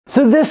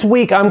So this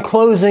week I'm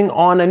closing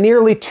on a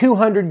nearly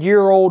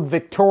 200-year-old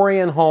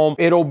Victorian home.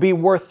 It'll be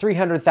worth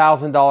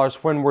 $300,000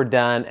 when we're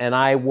done, and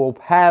I will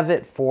have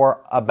it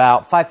for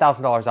about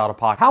 $5,000 out of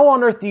pocket. How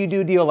on earth do you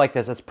do a deal like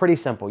this? It's pretty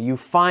simple. You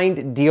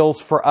find deals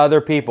for other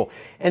people.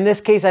 In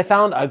this case, I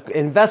found an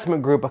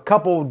investment group, a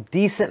couple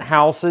decent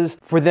houses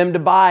for them to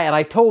buy, and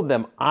I told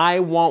them I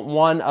want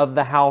one of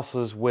the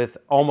houses with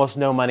almost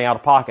no money out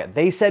of pocket.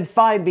 They said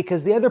fine,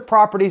 because the other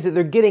properties that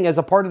they're getting as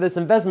a part of this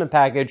investment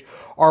package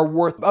are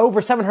worth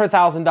over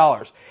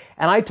 $700,000.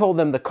 And I told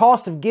them the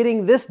cost of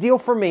getting this deal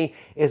for me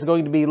is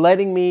going to be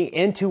letting me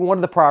into one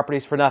of the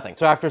properties for nothing.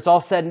 So after it's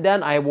all said and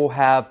done, I will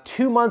have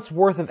 2 months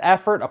worth of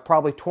effort of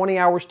probably 20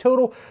 hours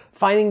total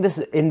finding this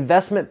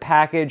investment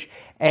package.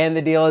 And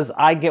the deal is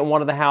I get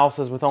one of the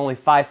houses with only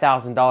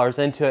 $5,000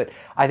 into it.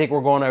 I think we're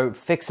going to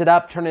fix it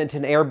up, turn it into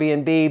an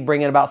Airbnb,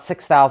 bring in about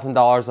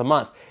 $6,000 a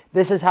month.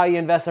 This is how you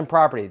invest in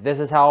property. This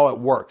is how it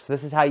works.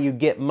 This is how you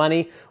get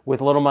money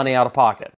with little money out of pocket.